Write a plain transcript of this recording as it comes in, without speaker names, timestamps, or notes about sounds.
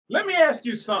Let me ask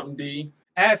you something, D.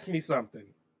 Ask me something.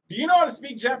 Do you know how to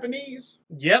speak Japanese?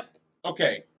 Yep.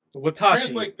 Okay. Watashi.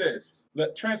 Translate this.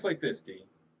 Translate this, D.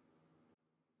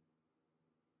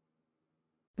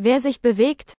 Wer sich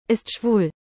bewegt, ist schwul.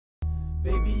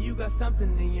 Baby, you got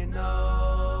something in your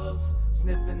nose.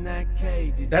 Sniffing that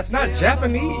K. That's not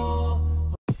Japanese.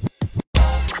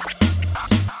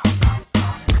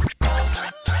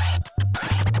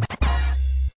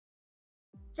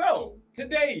 So,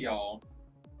 today, y'all,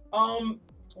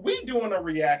 we doing a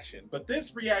reaction, but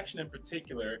this reaction in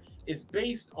particular is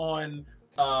based on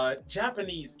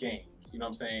Japanese games. You know what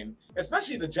I'm saying?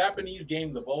 Especially the Japanese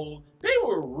games of old. They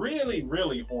were really,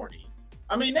 really horny.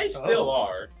 I mean, they still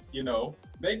are, you know.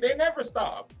 They never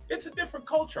stop. It's a different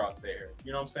culture out there.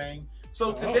 You know what I'm saying?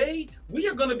 So today, we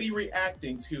are going to be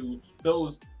reacting to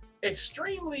those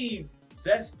extremely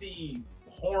zesty,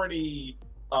 horny,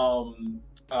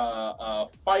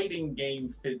 fighting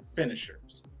game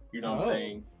finishers. You know what I'm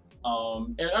saying?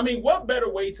 And I mean, what better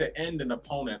way to end an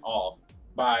opponent off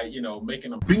by, you know,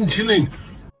 making them being chilling.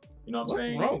 You know what I'm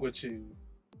saying? What's wrong with you?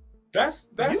 That's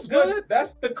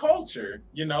the culture,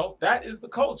 you know. That is the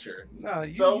culture. Nah,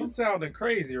 you sounding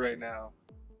crazy right now.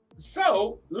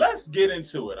 So let's get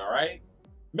into it, all right?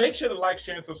 Make sure to like,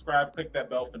 share, and subscribe. Click that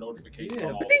bell for notifications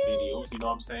on all the videos. You know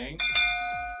what I'm saying?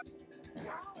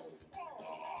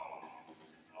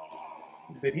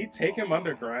 Did he take him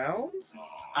underground?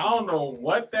 I don't know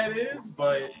what that is,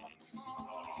 but...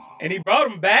 And he brought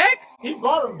him back? He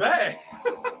brought him back.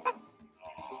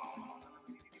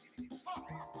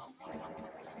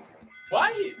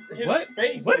 Why his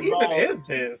face What even all... is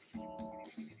this?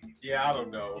 Yeah, I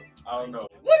don't know. I don't know.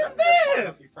 What is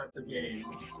this? These types of games.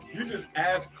 You just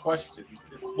ask questions.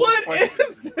 What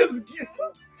is this?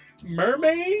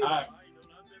 Mermaids?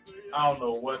 I don't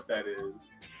know what that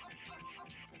is.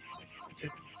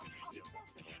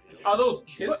 Are those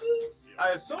kisses?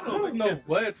 I assume those are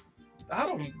kisses. I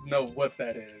don't know what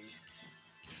that is.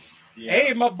 Yeah.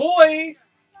 Hey, my boy!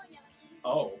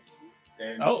 Oh.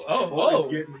 And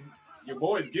your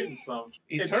boy's getting some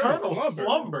eternal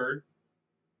slumber.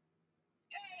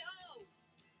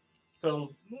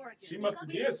 So she must have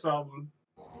did something.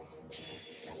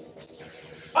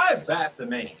 Why is that the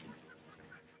name?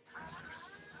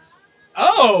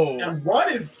 Oh! And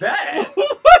what is that?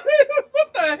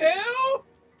 What the hell?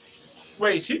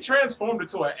 Wait, she transformed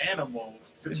into an animal.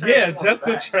 Yeah, just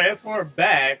to transform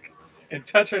back and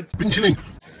touch her.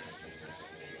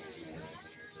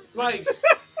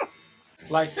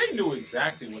 Like they knew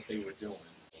exactly what they were doing.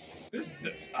 This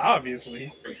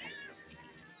obviously.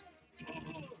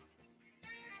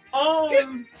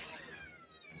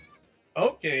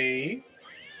 Okay.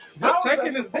 What Tekken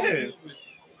is this?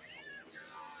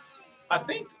 I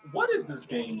think, what is this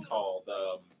game called?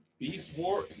 Beast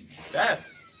War?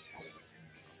 That's...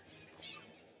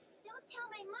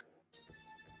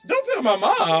 Don't tell my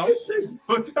mom. She just said,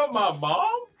 don't tell my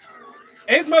mom?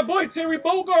 Hey, it's my boy Terry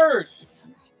Bogart.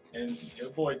 And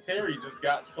your boy Terry just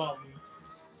got something.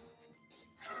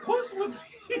 What's with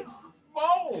these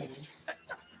phones?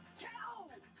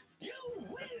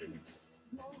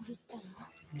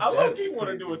 I low-key want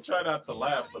to do a try not to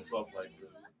laugh or something like this.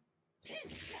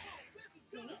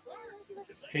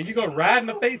 Here you go, right in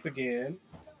the face again.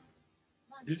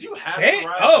 Did you have to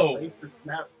ride in the face to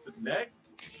snap the neck?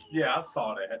 Yeah, I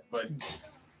saw that, but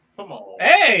come on.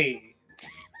 Hey!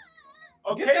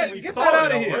 Okay, we saw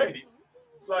it already.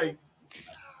 Like,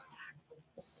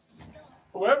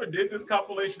 whoever did this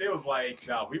compilation, it was like,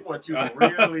 nah, we want you to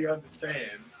really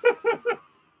understand.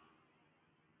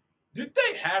 Did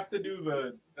they have to do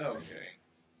the... Okay.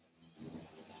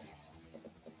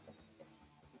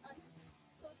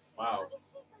 Wow.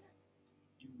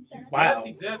 Wow.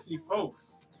 Fancy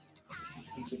folks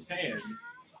in Japan.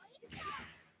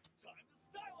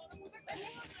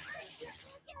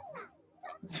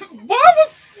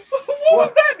 What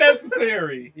was that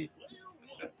necessary?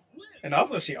 And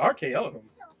also, she RKO'd him.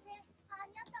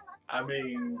 I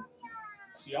mean,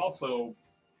 she also...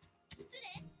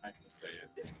 I can say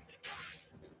it.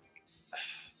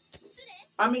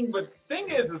 I mean, but the thing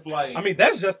is like... I mean,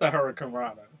 that's just the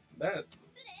Hurricanrana. That...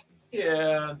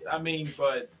 Yeah, I mean,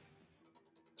 but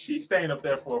she's staying up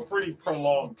there for a pretty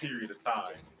prolonged period of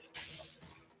time.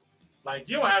 Like,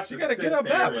 you don't have to sit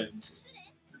there and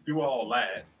do all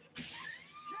that.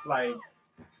 Like,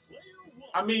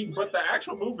 I mean, but the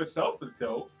actual move itself is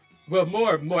dope. Well,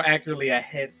 more accurately, a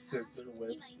head scissor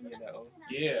with, you know.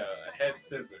 Yeah, a head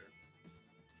scissor.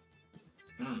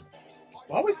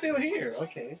 Why are we still here?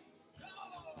 Okay.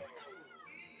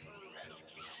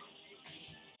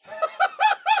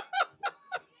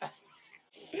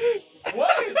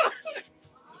 What?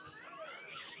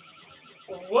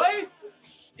 What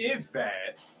is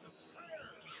that?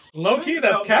 Low key, Please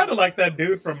that's tell kind me- of like that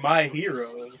dude from My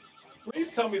Hero. Please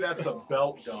tell me that's a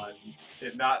belt gun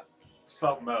and not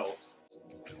something else.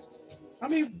 I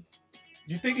mean,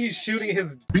 you think he's shooting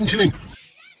his? He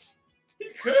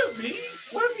could be.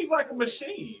 What if he's like a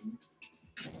machine?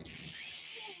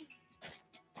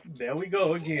 There we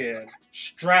go again. And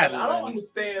Straddling. I don't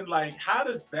understand, like, how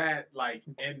does that, like,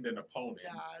 end an opponent?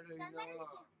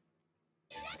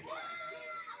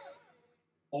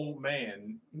 Old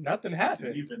man, Nothing which happened.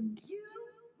 is even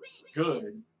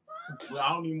good. Well, I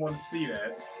don't even want to see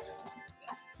that.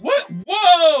 What?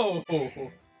 Whoa!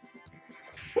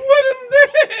 What is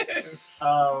this?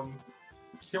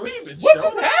 Can we even What show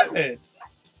just that? happened?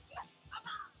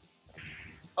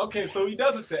 Okay, so he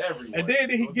does it to everyone. And then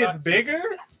he So it's gets not bigger?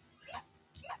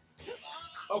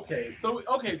 Okay,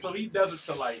 so he does it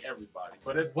to like everybody,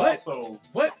 but it's What? also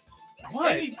What? and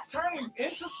What? he's turning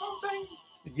into something.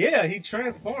 Yeah, he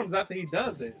transforms after he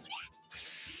does it.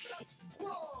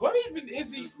 What even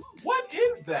is he? What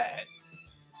is that?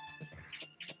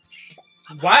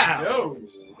 Wow. No.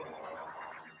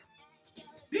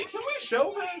 D, can we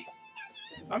show this?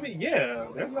 I mean, yeah,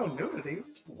 there's no nudity.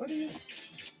 What do you...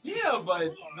 Yeah,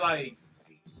 but like,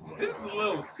 this is a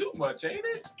little too much, ain't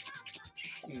it?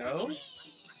 No.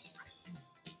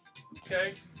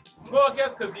 Okay. Well, I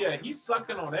guess because yeah, he's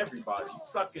sucking on everybody. He's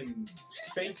sucking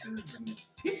faces, and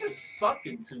he's just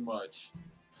sucking too much.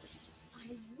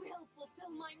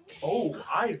 Oh,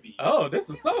 Ivy. Oh, this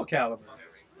is Soul Calibur.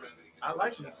 I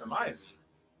like me some Ivy,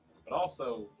 but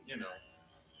also, you know,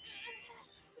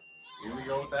 here we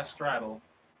go with that straddle.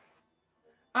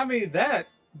 I mean, that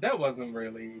wasn't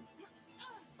really...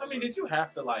 I mean, did you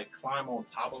have to like climb on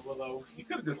top of her though? You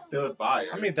could have just stood by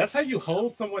her. I mean, that's how you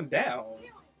hold someone down.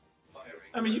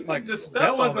 I mean, you could Like, just step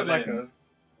that on wasn't it like and- a...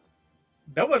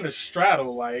 That wasn't a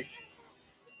straddle, like...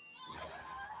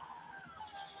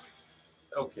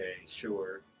 Okay,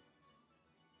 sure.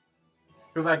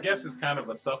 Because I guess it's kind of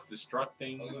a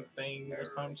self-destructing thing or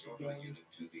something she's doing.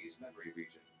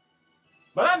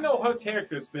 But I know her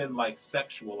character's been like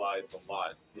sexualized a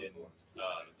lot in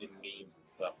memes and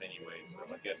stuff anyway, so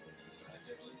I guess it makes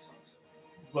sense.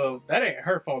 Well, that ain't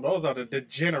her fault. Those are the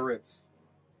degenerates.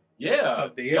 Yeah,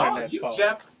 Of the y'all, internet's you fault.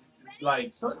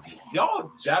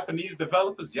 y'all Japanese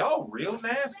developers, y'all real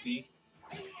nasty.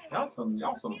 Y'all some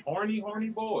horny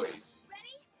boys.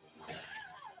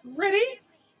 Ready?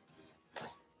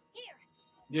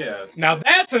 Yeah. Now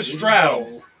that's a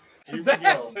straddle. Here we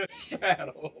That's go. a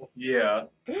straddle. Yeah,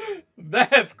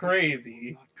 That's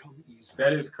crazy.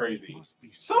 that is crazy.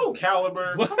 Soul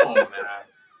Calibur, come on now.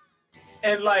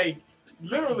 And like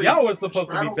literally, Y'all was supposed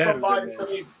to be straddle better somebody than till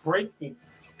this. they break the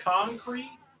concrete.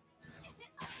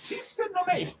 She's sitting on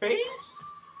their face,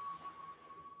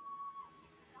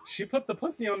 She put the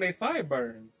pussy on their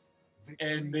sideburns.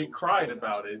 and they cried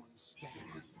about it.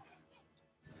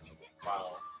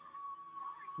 Wow.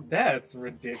 That's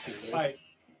ridiculous. Like,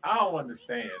 I don't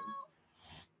understand.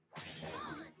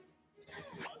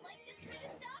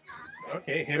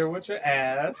 Okay, hit her with your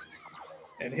ass.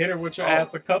 And hit her with your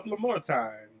ass a couple of more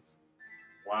times.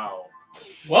 Wow.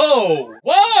 Whoa!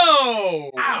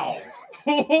 Whoa! Ow!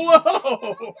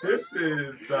 Whoa! This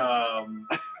is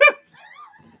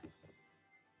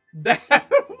That,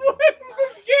 what is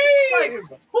this game?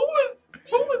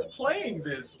 who was playing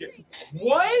this game?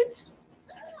 What?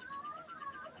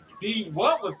 D,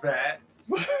 what was that?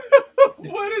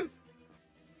 What is...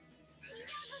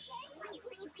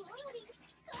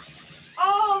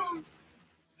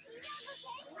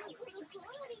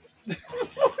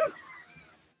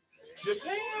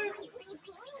 Japan,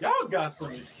 y'all got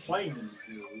some explaining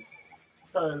to do.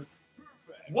 Because,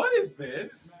 what is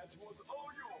this?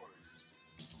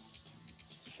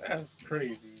 That's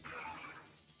crazy.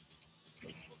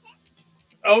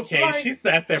 Okay, Like- she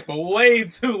sat there for way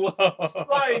too long.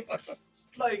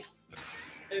 Like,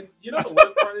 and you know the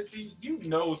worst part is, you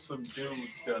know some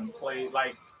dudes done played,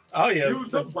 like, Oh yeah,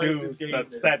 dudes some have played dudes this game that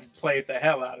and- sat and played the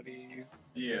hell out of these.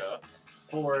 yeah,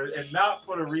 not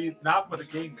for the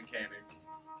game mechanics.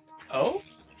 Oh?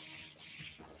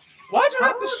 Why'd you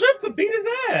have to strip to beat his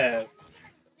ass?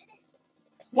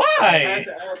 They Why? had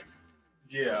to add,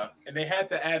 yeah, and they had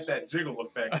to add that jiggle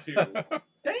effect too.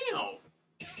 Damn.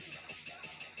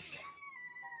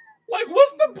 Like,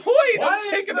 what's the point Why of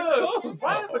is taking the clothes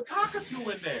why is off? the cockatoo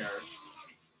in there?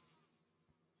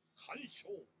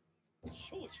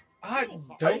 I Hey,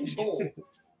 don't Joel. get it.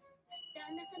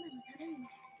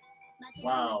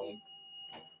 Wow.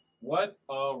 What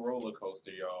a roller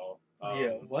coaster, y'all.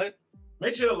 Yeah, what?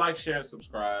 Make sure to like, share, and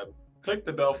subscribe. Click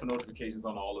the bell for notifications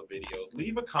on all the videos.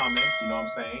 Leave a comment, you know what I'm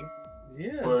saying?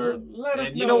 Yeah, Or, let us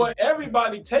and know. you know what?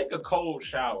 Everybody take a cold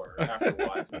shower after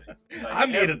watching this. Like, I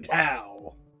need a everybody.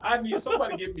 towel. I need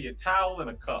somebody give me a towel and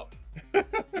a cup. You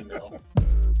know.